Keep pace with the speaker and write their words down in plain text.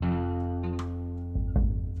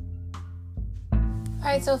All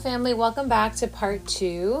right, so family, welcome back to part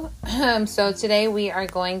 2. So today we are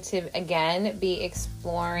going to again be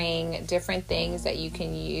exploring different things that you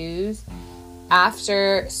can use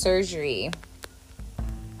after surgery.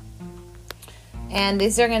 And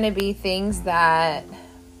these are going to be things that,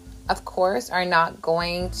 of course, are not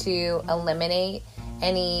going to eliminate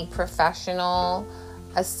any professional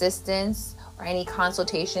assistance or any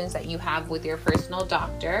consultations that you have with your personal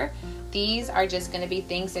doctor. These are just going to be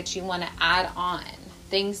things that you want to add on.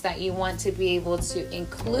 Things that you want to be able to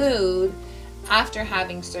include after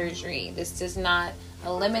having surgery. This does not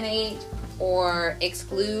eliminate or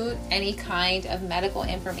exclude any kind of medical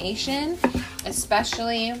information,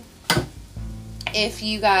 especially if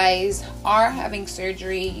you guys are having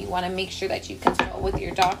surgery. You want to make sure that you consult with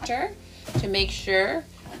your doctor to make sure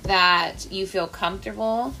that you feel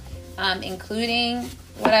comfortable, including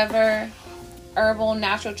whatever herbal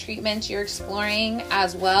natural treatments you're exploring,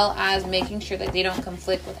 as well as making sure that they don't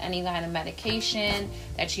conflict with any kind of medication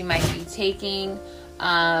that you might be taking,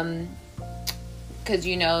 because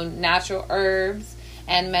natural herbs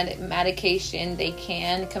and medication, they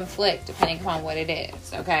can conflict depending upon what it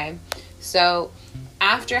is. Okay, so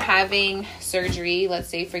after having surgery, let's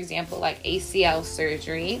say for example like ACL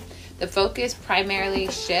surgery, the focus primarily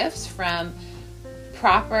shifts from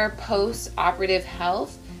proper post-operative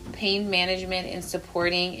health, pain management, and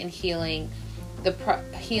supporting and healing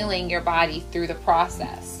your body through the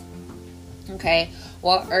process. Okay,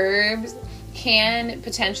 while herbs can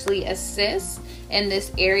potentially assist in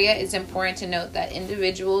this area, it's important to note that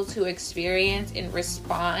individuals who experience and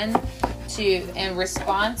response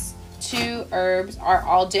to herbs are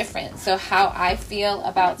all different. So how I feel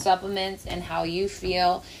about supplements and how you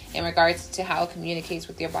feel in regards to how it communicates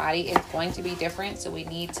with your body is going to be different. So we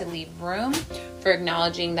need to leave room for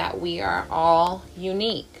acknowledging that we are all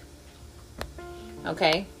unique.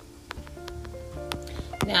 Okay.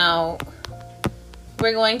 Now,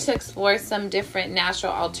 we're going to explore some different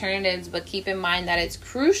natural alternatives, but keep in mind that it's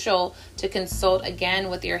crucial to consult again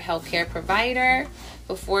with your healthcare provider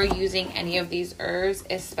before using any of these herbs,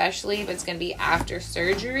 especially if it's going to be after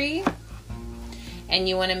surgery. And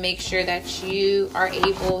you want to make sure that you are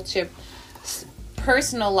able to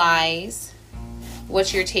personalize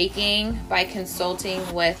what you're taking by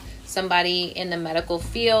consulting with somebody in the medical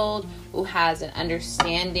field who has an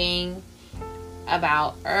understanding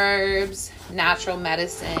about herbs, natural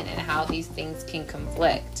medicine, and how these things can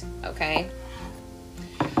conflict. Okay.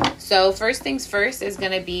 So first things first is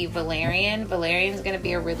going to be valerian. Valerian is going to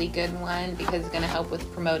be a really good one because it's going to help with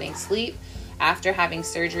promoting sleep. After having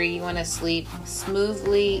surgery, you want to sleep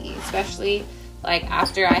smoothly, especially like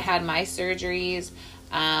after I had my surgeries.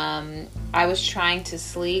 I was trying to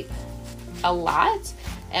sleep a lot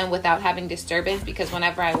and without having disturbance, because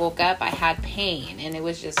whenever I woke up, I had pain and it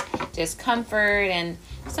was just discomfort and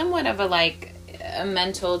somewhat of a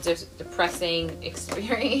mental depressing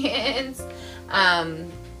experience.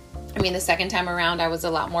 The second time around, I was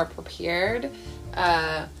a lot more prepared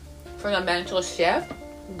for the mental shift,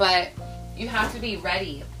 but you have to be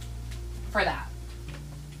ready for that.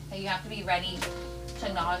 You have to be ready to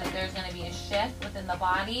acknowledge that there's going to be a shift within the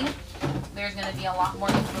body. There's going to be a lot more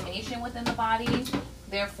inflammation within the body.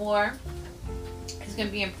 Therefore, it's going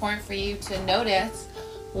to be important for you to notice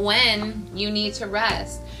when you need to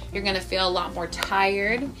rest. You're going to feel a lot more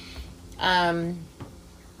tired.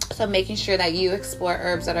 So making sure that you explore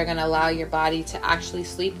herbs that are going to allow your body to actually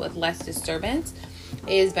sleep with less disturbance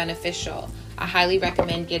is beneficial. I highly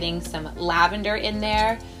recommend getting some lavender in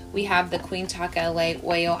there. We have the Queen Taka LA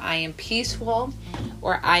oil, I Am Peaceful,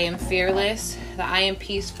 or I Am Fearless. The I Am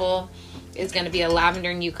Peaceful is going to be a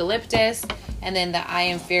lavender and eucalyptus. And then the I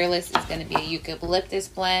Am Fearless is going to be a eucalyptus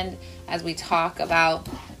blend. As we talked about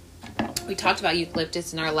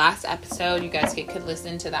eucalyptus in our last episode. You guys could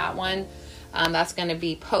listen to that one. That's going to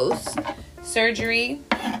be post-surgery.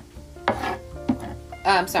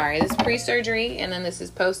 This is pre-surgery, and then this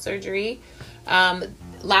is post-surgery.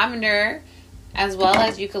 Lavender as well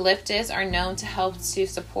as eucalyptus are known to help to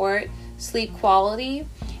support sleep quality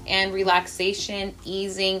and relaxation,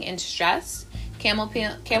 easing, and stress.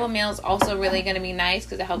 Chamomile is also really going to be nice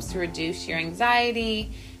because it helps to reduce your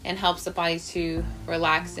anxiety and helps the body to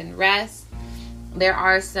relax and rest. There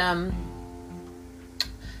are some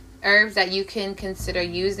herbs that you can consider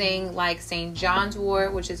using, like St. John's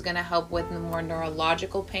wort, which is going to help with the more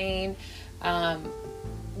neurological pain, the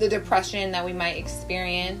depression that we might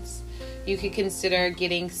experience. You could consider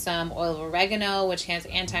getting some oil of oregano, which has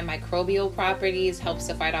antimicrobial properties, helps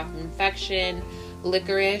to fight off infection.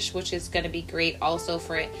 licorice, which is going to be great also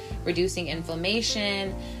for reducing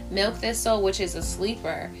inflammation. Milk thistle, which is a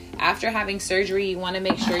sleeper. After having surgery, you want to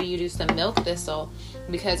make sure you do some milk thistle,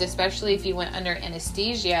 because especially if you went under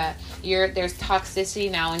anesthesia, there's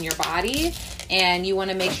toxicity now in your body, and you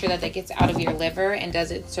want to make sure that gets out of your liver and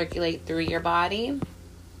doesn't circulate through your body.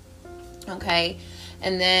 Okay.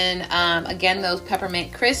 And then, again, those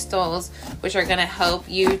peppermint crystals, which are going to help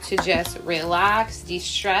you to just relax,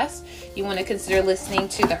 de-stress. You want to consider listening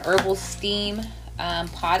to the Herbal Steam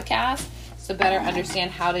podcast to better understand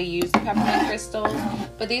how to use the peppermint crystals.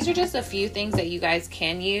 But these are just a few things that you guys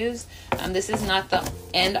can use. This is not the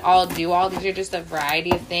end-all, do-all. These are just a variety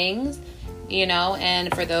of things,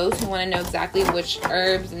 and for those who want to know exactly which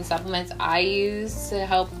herbs and supplements I use to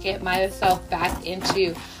help get myself back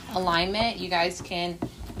into alignment, you guys can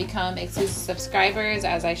become exclusive subscribers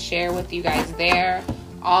as I share with you guys there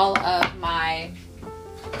all of my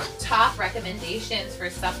top recommendations for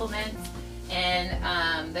supplements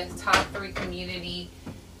and the top 3 community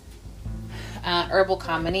herbal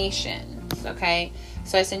combinations. Okay,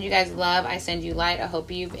 so I send you guys love, I send you light. I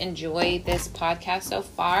hope you've enjoyed this podcast so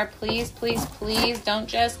far. Please don't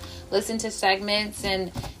just listen to segments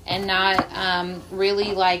and not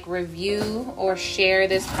really review or share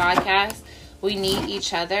this podcast. We need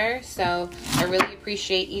each other. So I really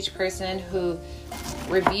appreciate each person who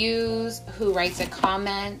reviews, who writes a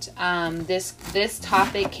comment. This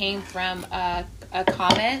topic came from a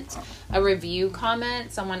comment, a review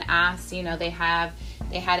comment. Someone asked, they had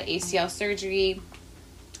ACL surgery.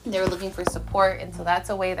 They were looking for support, and so that's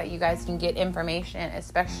a way that you guys can get information,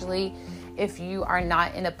 especially if you are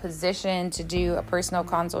not in a position to do a personal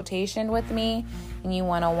consultation with me and you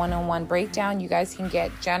want a one-on-one breakdown. You guys can get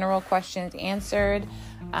general questions answered,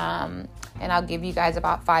 and I'll give you guys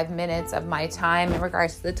about 5 minutes of my time in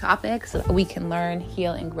regards to the topic so that we can learn,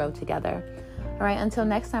 heal, and grow together. All right, until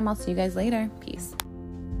next time, I'll see you guys later. Peace.